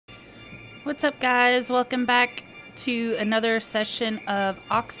What's up, guys? Welcome back to another session of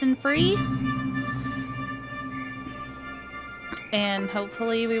Oxenfree. And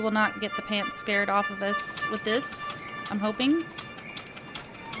hopefully we will not get the pants scared off of us with this. I'm hoping.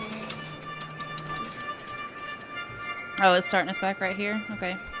 Oh, it's starting us back right here?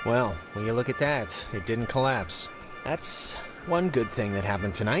 Okay. Well, will you look at that? It didn't collapse. That's one good thing that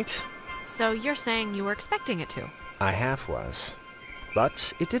happened tonight. So you're saying you were expecting it to? I half was.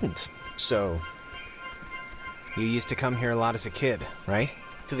 But it didn't. So, you used to come here a lot as a kid, right?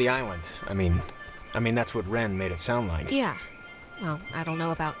 To the island. I mean, that's what Ren made it sound like. Yeah. Well, I don't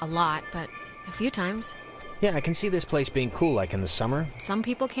know about a lot, but a few times. Yeah, I can see this place being cool like in the summer. Some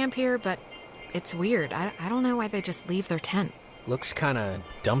people camp here, but it's weird. I don't know why they just leave their tent. Looks kinda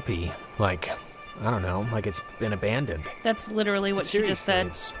dumpy. Like, I don't know, like it's been abandoned. That's literally what she just said.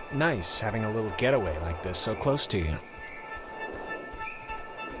 It's nice having a little getaway like this so close to you.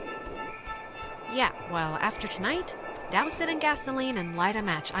 Yeah, well, after tonight, douse it in gasoline and light a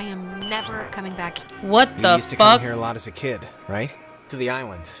match. I am never coming back. What the fuck? You used to come here a lot as a kid, right? To the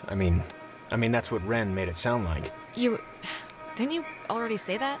island. I mean, that's what Ren made it sound like. Didn't you already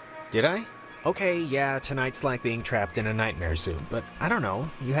say that? Did I? Okay, yeah, tonight's like being trapped in a nightmare zoo, but I don't know,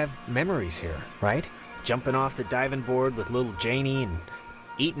 you have memories here, right? Jumping off the diving board with little Janie and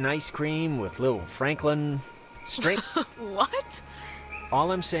eating ice cream with little Franklin. Straight... What?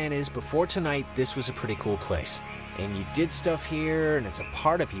 All I'm saying is, before tonight, this was a pretty cool place. And you did stuff here, and it's a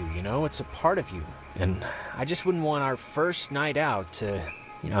part of you, you know? It's a part of you. And I just wouldn't want our first night out to,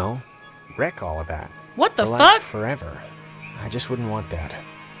 you know, wreck all of that. What the For, fuck? like, forever. I just wouldn't want that.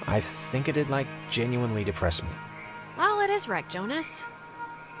 I think it'd, like, genuinely depress me. Well, it is wrecked, Jonas.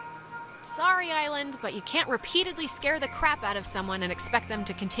 Sorry, Island, but you can't repeatedly scare the crap out of someone and expect them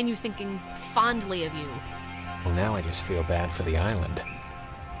to continue thinking fondly of you. Well, now I just feel bad for the island.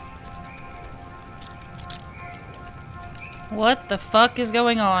 What the fuck is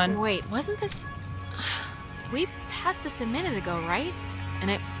going on? Wait, wasn't this... We passed this a minute ago, right? And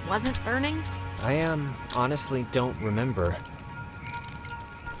it wasn't burning? I, honestly don't remember.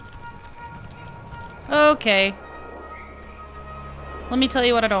 Okay. Let me tell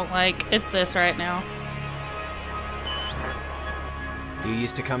you what I don't like. It's this right now. You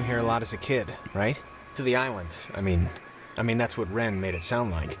used to come here a lot as a kid, right? To the island. I mean, that's what Ren made it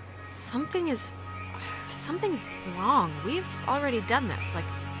sound like. Something's wrong. We've already done this, like,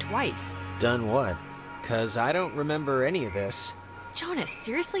 twice. Done what? 'Cause I don't remember any of this. Jonas,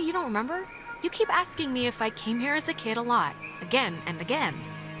 seriously, you don't remember? You keep asking me if I came here as a kid a lot. Again and again.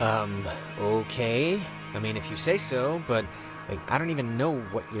 Okay. I mean, if you say so, but like, I don't even know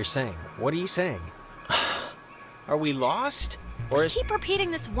what you're saying. What are you saying? Are we lost? Or Keep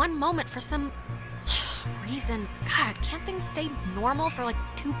repeating this one moment for some reason. God, can't things stay normal for like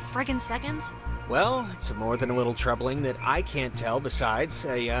 2 friggin' seconds? Well, it's more than a little troubling that I can't tell besides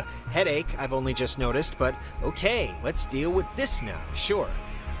a headache I've only just noticed, but okay, let's deal with this now, sure.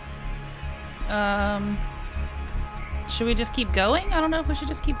 Should we just keep going? I don't know if we should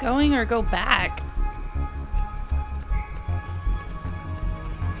just keep going or go back.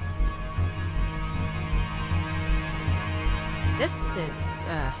 This is,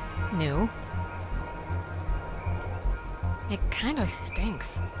 new. It kind of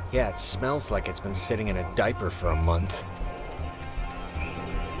stinks. Yeah, it smells like it's been sitting in a diaper for a month.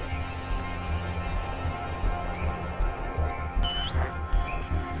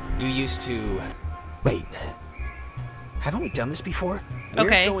 You used to... Wait. Haven't we done this before?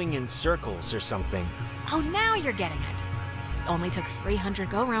 Okay. We're going in circles or something. Oh, now you're getting it. Only took 300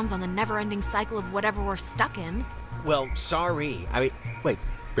 go-rounds on the never-ending cycle of whatever we're stuck in. Well, sorry. Wait,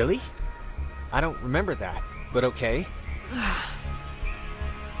 really? I don't remember that, but okay.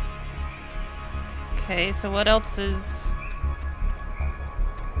 Okay, so what else is...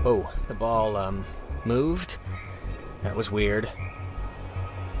 Oh, the ball, moved? That was weird.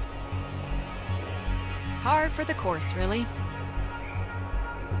 Par for the course, really.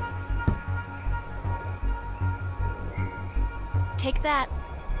 Take that,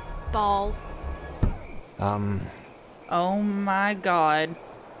 ball. Oh my god.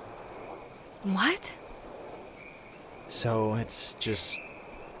 What? So it's just...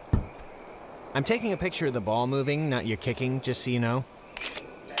 I'm taking a picture of the ball moving, not your kicking, just so you know.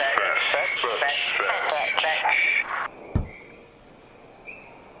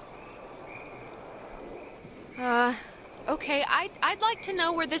 Okay, I'd like to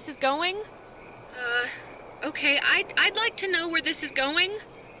know where this is going. Okay, I'd like to know where this is going.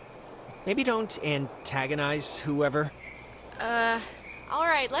 Maybe don't antagonize whoever.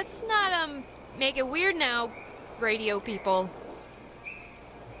 Alright, let's not, make it weird now, radio people.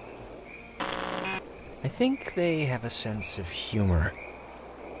 I think they have a sense of humor.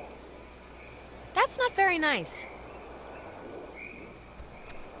 That's not very nice.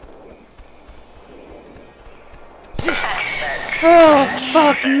 Oh,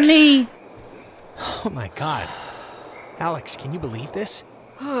 fuck me! Oh my god. Alex, can you believe this?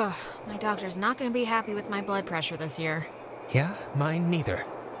 My doctor's not going to be happy with my blood pressure this year. Yeah, mine neither.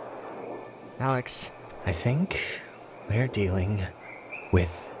 Alex, I think we're dealing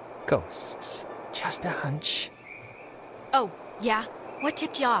with ghosts. Just a hunch. Oh, yeah? What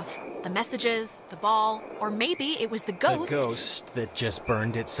tipped you off? The messages, the ball, or maybe it was the ghost? The ghost that just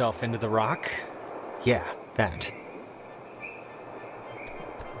burned itself into the rock? Yeah, that.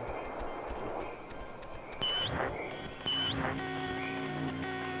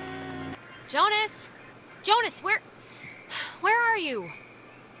 Jonas! Jonas, where are you?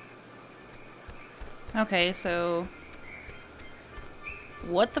 Okay, so...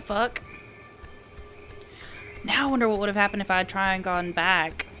 What the fuck? Now I wonder what would have happened if I had tried and gone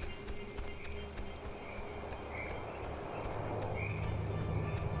back.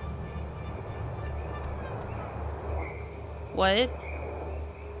 What?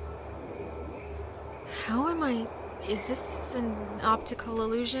 How am I... Is this an optical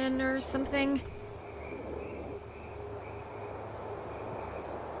illusion or something?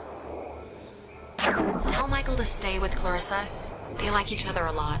 Tell Michael to stay with Clarissa. They like each other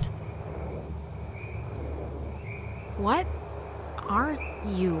a lot. What are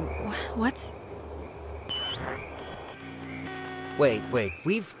you? What's... Wait,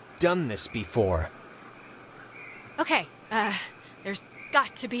 we've done this before. Okay, there's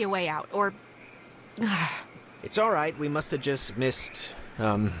got to be a way out, or... It's alright, we must have just missed,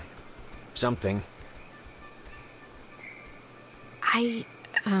 something.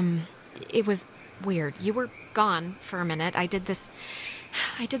 It was weird. You were gone for a minute. I did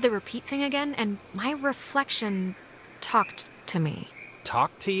the repeat thing again, and my reflection talked to me.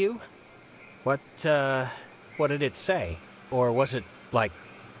 Talk to you? What did it say? Or was it, like,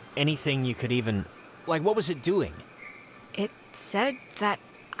 anything you could even... Like, what was it doing? It said that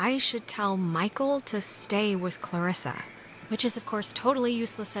I should tell Michael to stay with Clarissa. Which is, of course, totally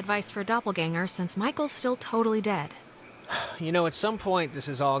useless advice for a doppelganger, since Michael's still totally dead. You know, at some point, this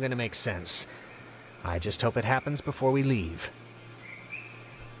is all gonna make sense. I just hope it happens before we leave.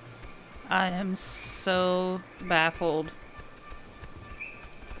 I am so baffled.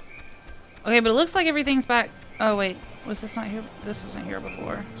 Okay, but it looks like everything's back. Oh, wait. Was this not here? This wasn't here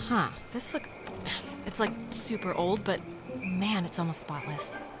before. Huh. It's like super old, but man, it's almost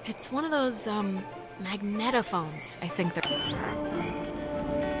spotless. It's one of those, magnetophones, I think that...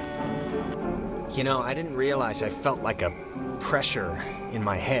 You know, I didn't realize I felt like a pressure in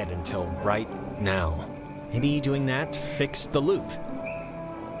my head until right now. Maybe doing that fixed the loop.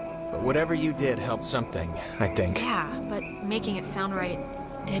 But whatever you did helped something, I think. Yeah, but making it sound right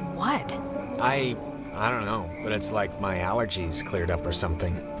did what? I don't know, but it's like my allergies cleared up or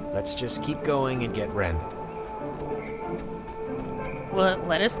something. Let's just keep going and get Ren. Will it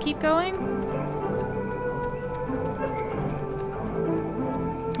let us keep going?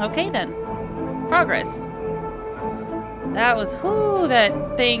 Okay then. Progress. That was, whoo,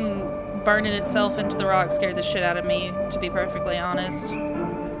 that thing burning itself into the rock scared the shit out of me, to be perfectly honest.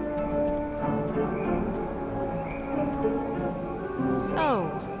 So,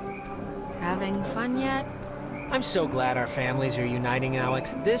 having fun yet? I'm so glad our families are uniting,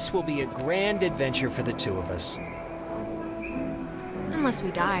 Alex. This will be a grand adventure for the two of us. Unless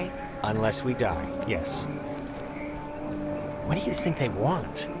we die. Unless we die, yes. What do you think they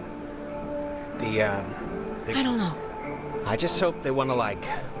want? I don't know. I just hope they want to, like,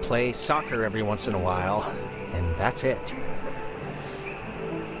 play soccer every once in a while, and that's it.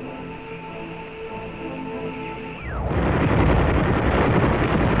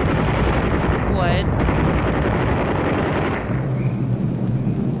 What?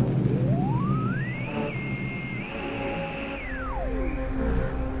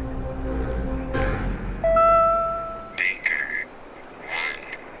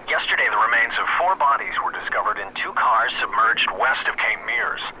 Yesterday, the remains of 4 bodies were discovered in 2 cars submerged west of Cape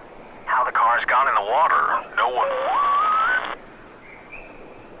Mears. How the cars got in the water, no one...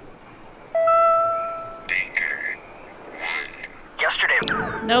 Yesterday...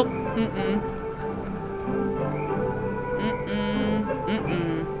 Nope. Mm-mm. Mm-mm.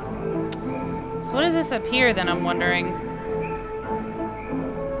 Mm-mm. So what is this up here then, I'm wondering?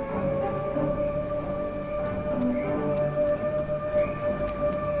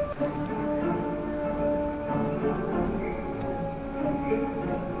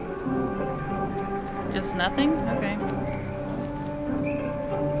 Just nothing? Okay.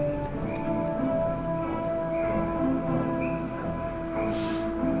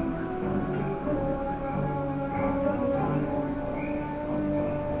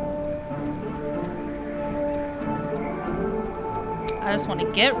 I just want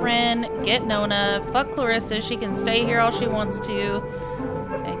to get Ren, get Nona, fuck Clarissa. She can stay here all she wants to,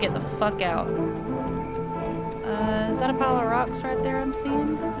 and get the fuck out. Is that a pile of rocks right there I'm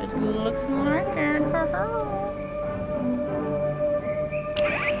seeing? It looks like it. I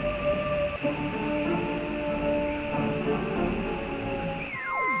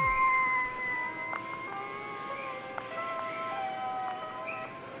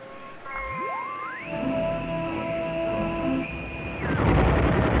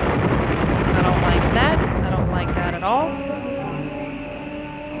don't like that. I don't like that at all.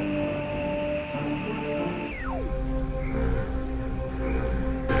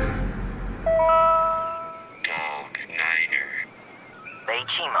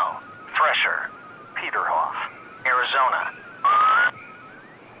 Chimo, Thresher, Peterhoff, Arizona.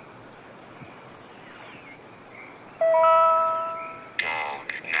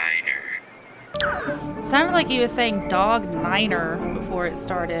 Dog Niner. It sounded like he was saying Dog Niner before it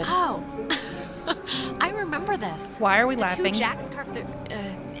started. Oh, I remember this. Why are we The laughing? two Jacks carved their,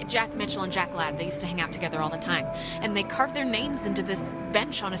 Jack Mitchell and Jack Ladd, they used to hang out together all the time. And they carved their names into this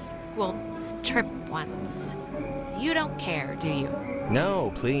bench on a school trip once. You don't care, do you?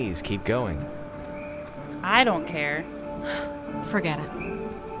 No, please, keep going. I don't care. Forget it.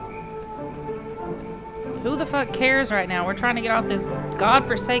 Who the fuck cares right now? We're trying to get off this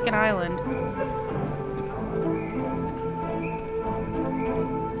godforsaken island.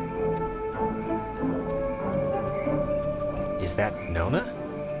 Is that Nona?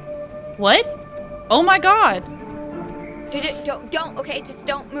 What? Oh my god! Don't, okay? Just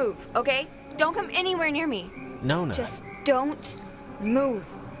don't move, okay? Don't come anywhere near me. Nona. Just don't move.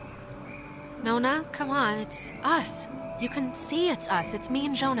 Nona, come on, it's us. You can see it's us. It's me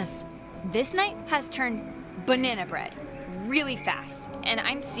and Jonas. This night has turned banana bread really fast, and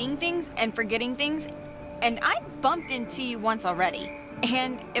I'm seeing things and forgetting things, and I bumped into you once already,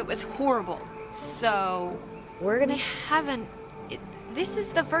 and it was horrible. So, we're We gonna haven't... This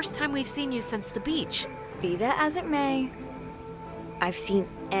is the first time we've seen you since the beach. be that as it may. I've seen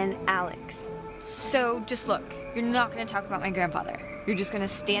an Alex. So, just look. You're not gonna talk about my grandfather. You're just gonna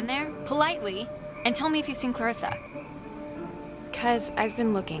stand there, politely, and tell me if you've seen Clarissa. 'Cause I've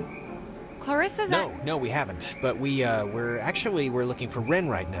been looking. Clarissa's No, we haven't. But we're looking for Ren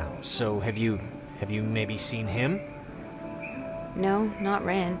right now. So have you maybe seen him? No, not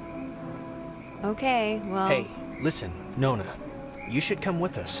Ren. Okay, well... Hey, listen, Nona. You should come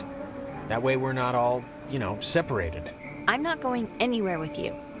with us. That way we're not all, separated. I'm not going anywhere with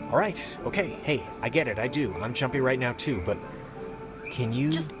you. All right, okay. Hey, I get it, I do. I'm jumpy right now too, but can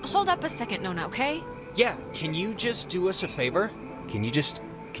you... Just hold up a second, Nona, okay? Yeah, can you just do us a favor? Can you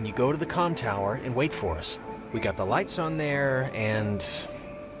go to the comm tower and wait for us? We got the lights on there, and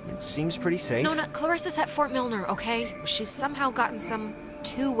it seems pretty safe. Nona, Clarissa's at Fort Milner, okay? She's somehow gotten some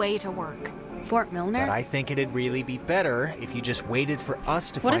two-way to work. Fort Milner? But I think it'd really be better if you just waited for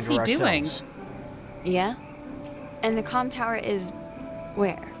us to What find is her he doing? ourselves. Yeah? And the comm tower is...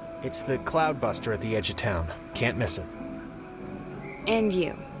 where? It's the Cloudbuster at the edge of town. Can't miss it. And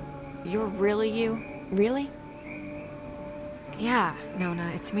you. You're really you? Really? Yeah,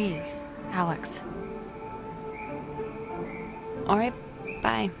 Nona, it's me, Alex. Alright,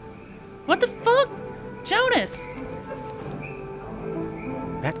 bye. What the fuck? Jonas!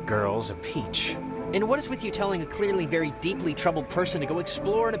 That girl's a peach. And what is with you telling a clearly very deeply troubled person to go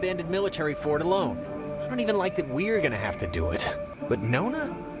explore an abandoned military fort alone? I don't even like that we're gonna have to do it. But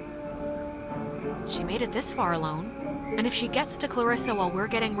Nona? She made it this far alone. And if she gets to Clarissa while we're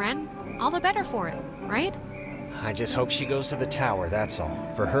getting Ren, all the better for it, right? I just hope she goes to the tower, that's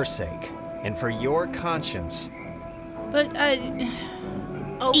all. For her sake. And for your conscience. But,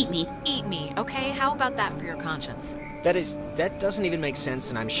 Oh, eat me. Eat me, okay? How about that for your conscience? That doesn't even make sense,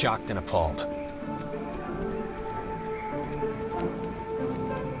 and I'm shocked and appalled.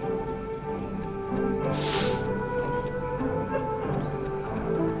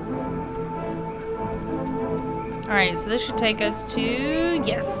 Alright, so this should take us to,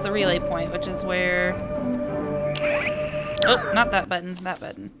 yes, the relay point, which is where... Oh, not that button, that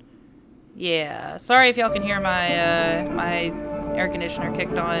button. Yeah, sorry if y'all can hear my, my air conditioner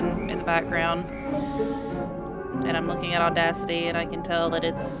kicked on in the background. And I'm looking at Audacity and I can tell that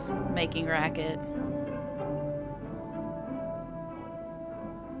it's making racket.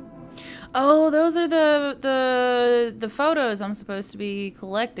 Oh, those are the photos I'm supposed to be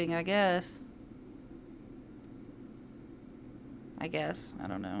collecting, I guess. I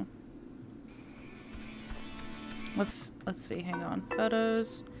don't know. Let's see, hang on.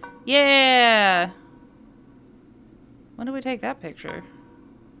 Photos. Yeah! When did we take that picture?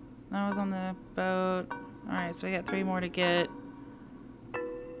 That was on the boat. Alright, so we got 3 more to get.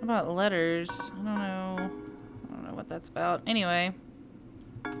 How about letters? I don't know. I don't know what that's about. Anyway.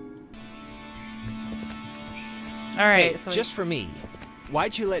 Alright, Hey, so just for me,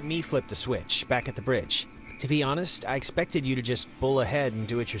 why'd you let me flip the switch back at the bridge? To be honest, I expected you to just bull ahead and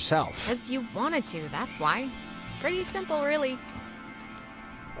do it yourself. Because you wanted to, that's why. Pretty simple, really.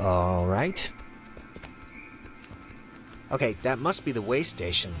 All right. Okay, that must be the way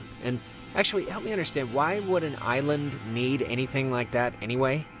station. And actually, help me understand, why would an island need anything like that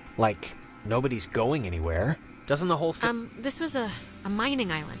anyway? Like, nobody's going anywhere. Doesn't the whole thing... This was a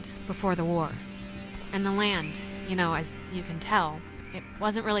mining island before the war. And the land, you know, as you can tell, it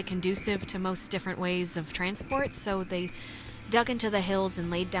wasn't really conducive to most different ways of transport, so they dug into the hills and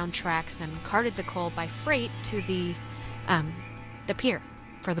laid down tracks and carted the coal by freight to the pier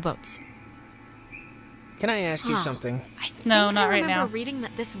for the boats. Can I ask you something? I think No, not right I now. remember reading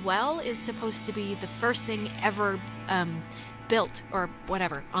that this well is supposed to be the first thing ever built, or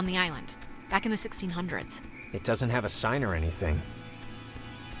whatever, on the island, back in the 1600s. It doesn't have a sign or anything.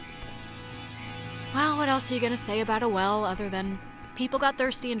 Well, what else are you gonna say about a well other than people got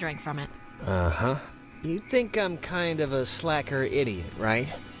thirsty and drank from it? Uh-huh. You think I'm kind of a slacker idiot, right?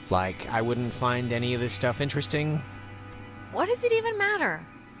 Like, I wouldn't find any of this stuff interesting? What does it even matter?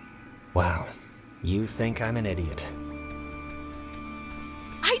 Wow. You think I'm an idiot.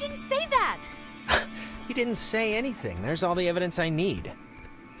 I didn't say that! You didn't say anything. There's all the evidence I need.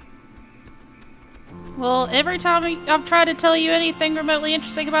 well, every time I've tried to tell you anything remotely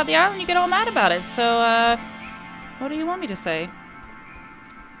interesting about the island, you get all mad about it. So, what do you want me to say?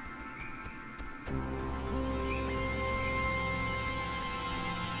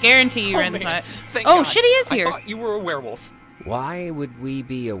 Guarantee you, Ren's not. Thank Oh, God. shit, he is here. I thought you were a werewolf. Why would we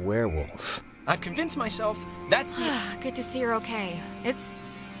be a werewolf? I've convinced myself that's the... Good to see you're okay. It's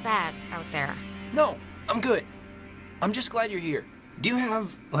bad out there. No, I'm good. I'm just glad you're here. Do you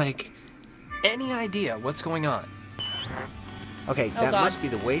have, like, any idea what's going on? Okay, Oh, that God. must be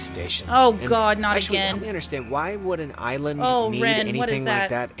the way station. Oh, And God, not actually, again. help me understand, why would an island Oh, need Ren, anything what is like that?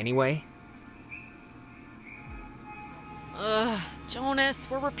 that anyway? Ugh, Jonas,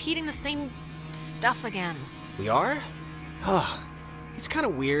 we're repeating the same stuff again. We are? Oh, it's kind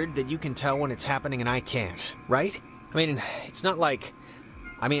of weird that you can tell when it's happening and I can't, right? I mean, it's not like...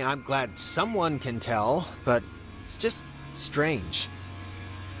 I mean, I'm glad someone can tell, but it's just strange.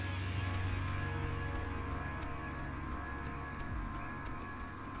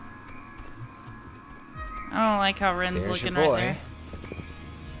 I don't like how Ren's There's looking your boy. right there.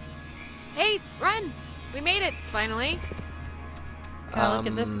 Hey, Ren! We made it, finally. Can I look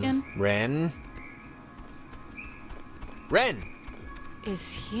at this again? Ren? Ren!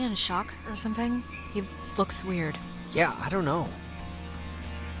 Is he in shock or something? He looks weird. Yeah, I don't know.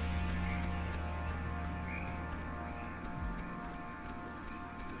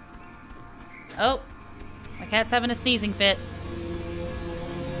 Oh, my cat's having a sneezing fit.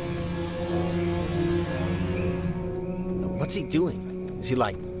 What's he doing? Is he,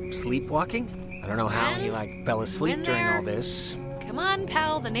 like, sleepwalking? I don't know how he, like, fell asleep in during there. all this. Come on,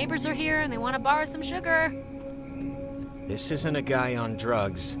 pal, the neighbors are here and they want to borrow some sugar. This isn't a guy on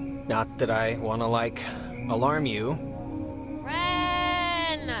drugs. Not that I want to, like, alarm you.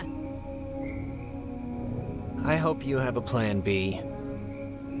 Ren! I hope you have a plan B.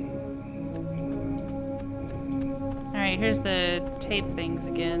 Alright, here's the tape things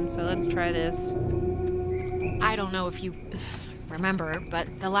again, so let's try this. I don't know if you remember, but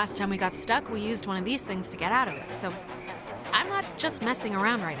the last time we got stuck, we used one of these things to get out of it, so I'm not just messing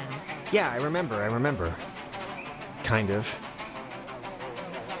around right now. Yeah, I remember. Kind of.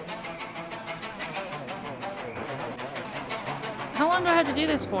 How long do I have to do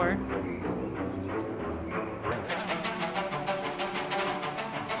this for?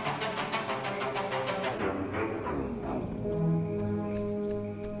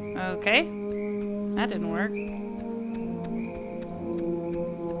 Okay. That didn't work.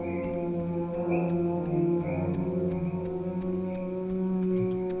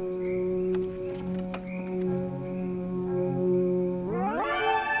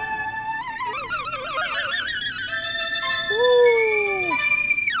 Woo!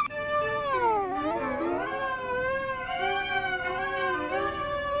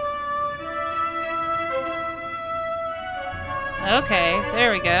 Okay,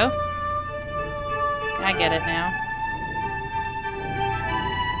 there we go. I get it now.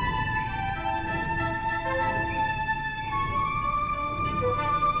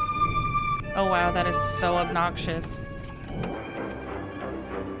 Oh wow, that is so obnoxious.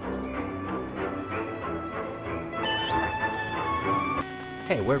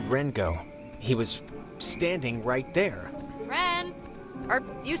 Hey, where'd Ren go? He was standing right there. Ren! Are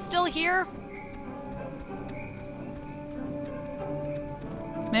you still here?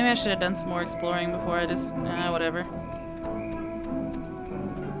 Maybe I should have done some more exploring before I just... whatever.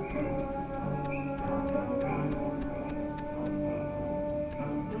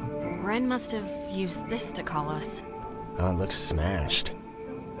 Ren must have used this to call us. Oh, it looks smashed.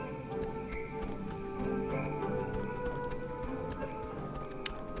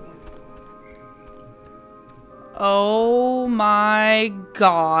 Oh my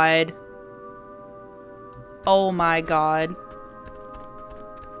god. Oh my god.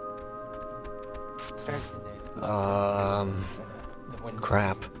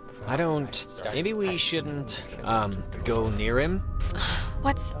 Crap. I don't... Maybe we shouldn't, go near him?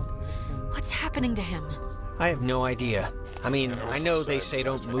 What's happening to him? I have no idea. I mean, I know they say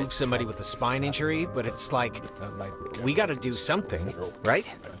don't move somebody with a spine injury, but it's like... We gotta do something,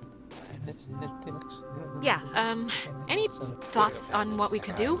 right? Yeah, any thoughts on what we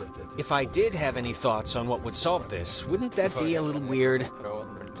could do? If I did have any thoughts on what would solve this, wouldn't that be a little weird?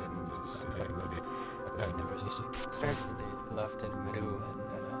 Left and Meru,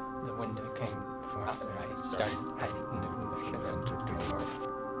 and the window came from out there. I started hiding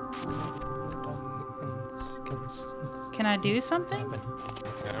Can I do something?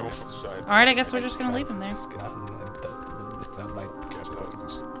 Alright, I guess we're just gonna leave him there.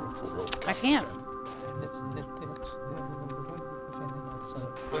 I can't.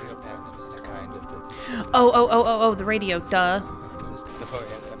 Oh, the radio, duh.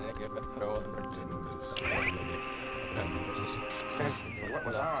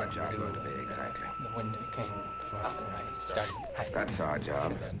 That's our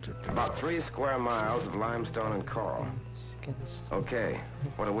job. About 3 square miles of limestone and coral. Okay,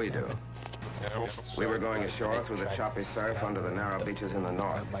 what do we do? We were going ashore through the choppy surf under the narrow beaches in the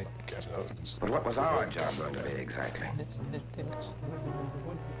north. But what was our job going to be exactly?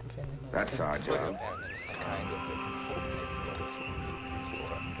 That's our job.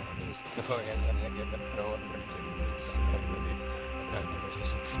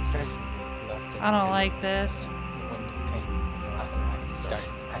 I don't like this.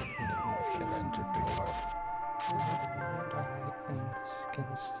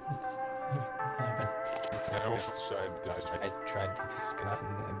 I tried to skin up and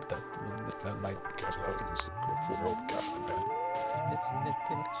the light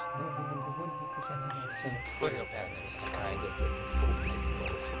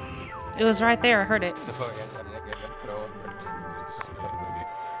It was right there, I heard it.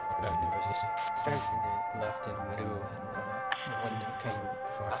 Left in Meru, and the window came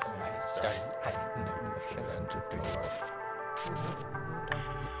from out there. I started hiding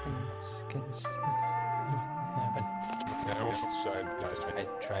I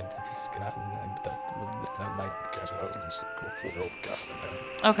tried to skin up and the light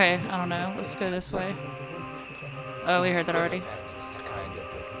Okay, I don't know. Let's go this way. Oh, we heard that already.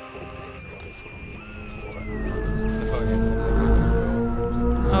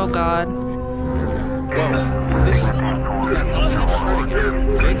 Oh god. Whoa, is that helping?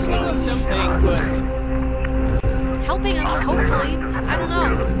 It's doing something, but... Helping him, hopefully. I don't know.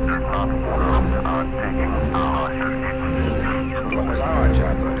 What was our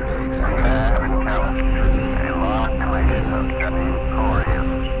job going to be exactly? A long collection of Japanese stories.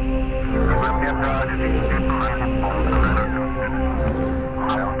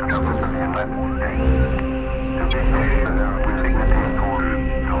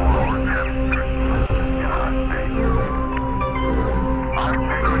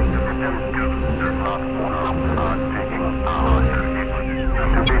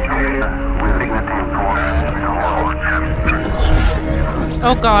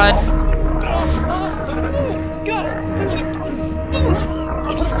 Oh god.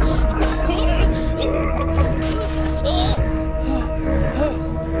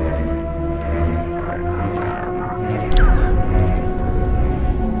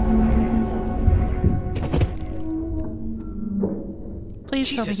 Please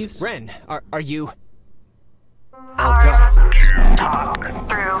tell me Jesus, he's... Ren, are you... Oh god. Talk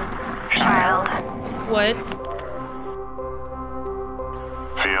through, child. What?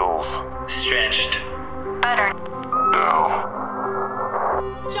 Feels Stretched. better. No.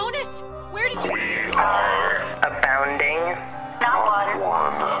 Jonas, where did you... We are abounding. Not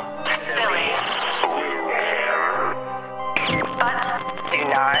one. Silly. But do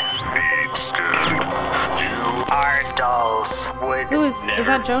not be scared. You are dolls. Would Who is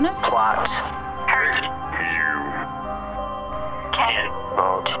that Jonas? plot hurt you. Can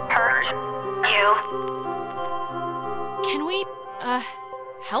hurt you. Can we,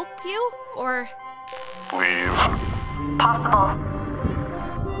 help you? Or... Leave. Possible.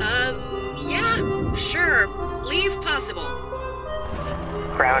 Yeah, sure. Leave possible.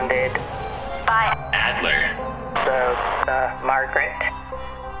 Grounded. By Adler. Margaret.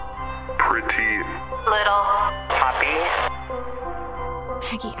 Pretty. Little. Poppy.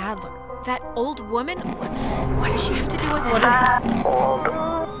 Peggy Adler. That old woman? What does she have to do with it? Old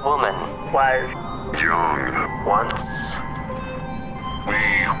woman was Young. once.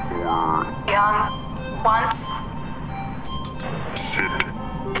 We were. Young. Once. Sit.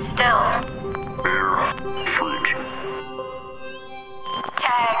 Still. Bear. Fruit.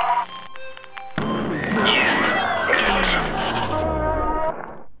 Tag.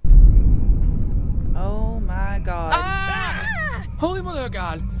 Oh my god. Ah! Holy mother of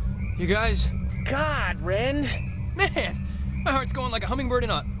God. You guys. God, Ren. Man, my heart's going like a hummingbird in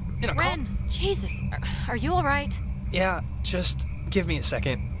a Ren, Jesus, are you all right? Yeah, just give me a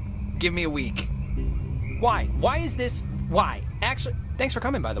second. Give me a week. Why? Why is this? Why? Actually, thanks for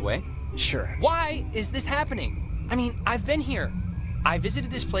coming, by the way. Sure. Why is this happening? I mean, I've been here. I visited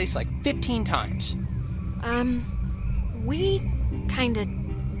this place like 15 times. We kinda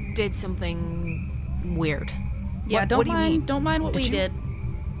did something weird. Yeah, What do you mean? don't mind what we did.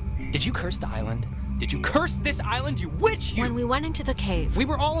 Did you curse the island? Did you curse this island, you witch, you? When we went into the cave, We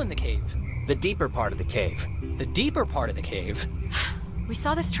were all in the cave. The deeper part of the cave. The deeper part of the cave. we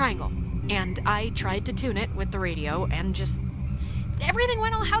saw this triangle, and I tried to tune it with the radio, and just... everything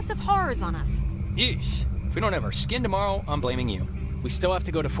went all House of Horrors on us. Yeesh. If we don't have our skin tomorrow, I'm blaming you. We still have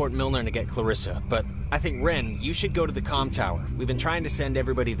to go to Fort Milner to get Clarissa, but I think, Ren, you should go to the comm tower. We've been trying to send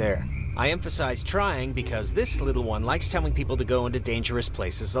everybody there. I emphasize trying because this little one likes telling people to go into dangerous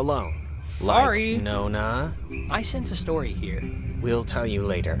places alone. Sorry. Like Nona. I sense a story here. We'll tell you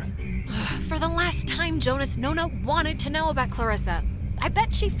later. For the last time, Jonas, Nona wanted to know about Clarissa. I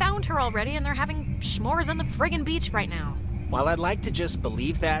bet she found her already, and they're having s'mores on the friggin' beach right now. While I'd like to just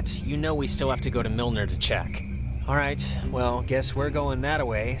believe that, you know we still have to go to Milner to check. Alright, well, guess we're going that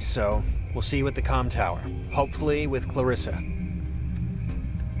way, so we'll see you at the comm tower. Hopefully with Clarissa.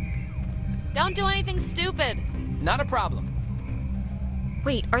 Don't do anything stupid. Not a problem.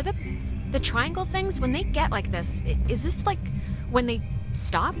 Wait, are the triangle things, when they get like this, is this like when they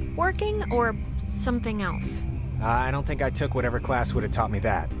stop working or something else? I don't think I took whatever class would have taught me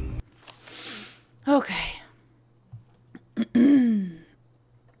that. Okay.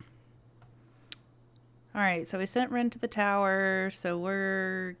 Alright, so we sent Ren to the tower, so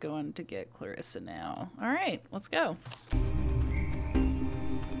we're going to get Clarissa now. Alright, let's go.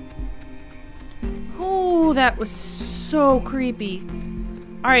 Ooh, that was so creepy.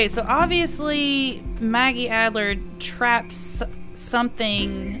 Alright, so obviously Maggie Adler trapped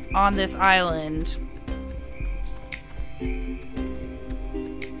something on this island.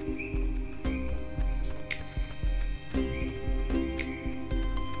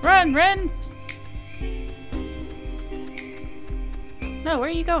 Run, Ren! No, where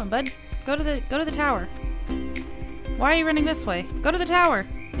are you going, bud? Go to the tower. Why are you running this way? Go to the tower.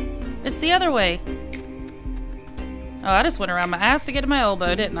 It's the other way. Oh, I just went around my ass to get to my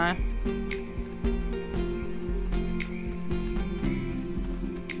elbow, didn't I?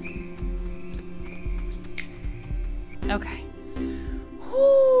 Okay.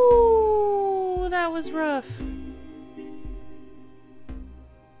 Ooh, that was rough.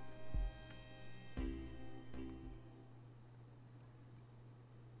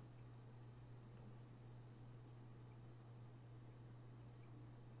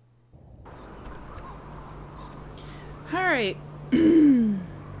 Alright,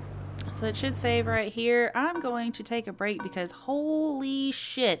 so it should save right here. I'm going to take a break because holy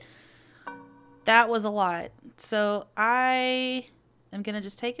shit, that was a lot. So I am going to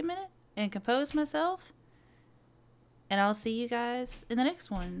just take a minute and compose myself, and I'll see you guys in the next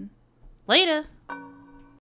one. Later!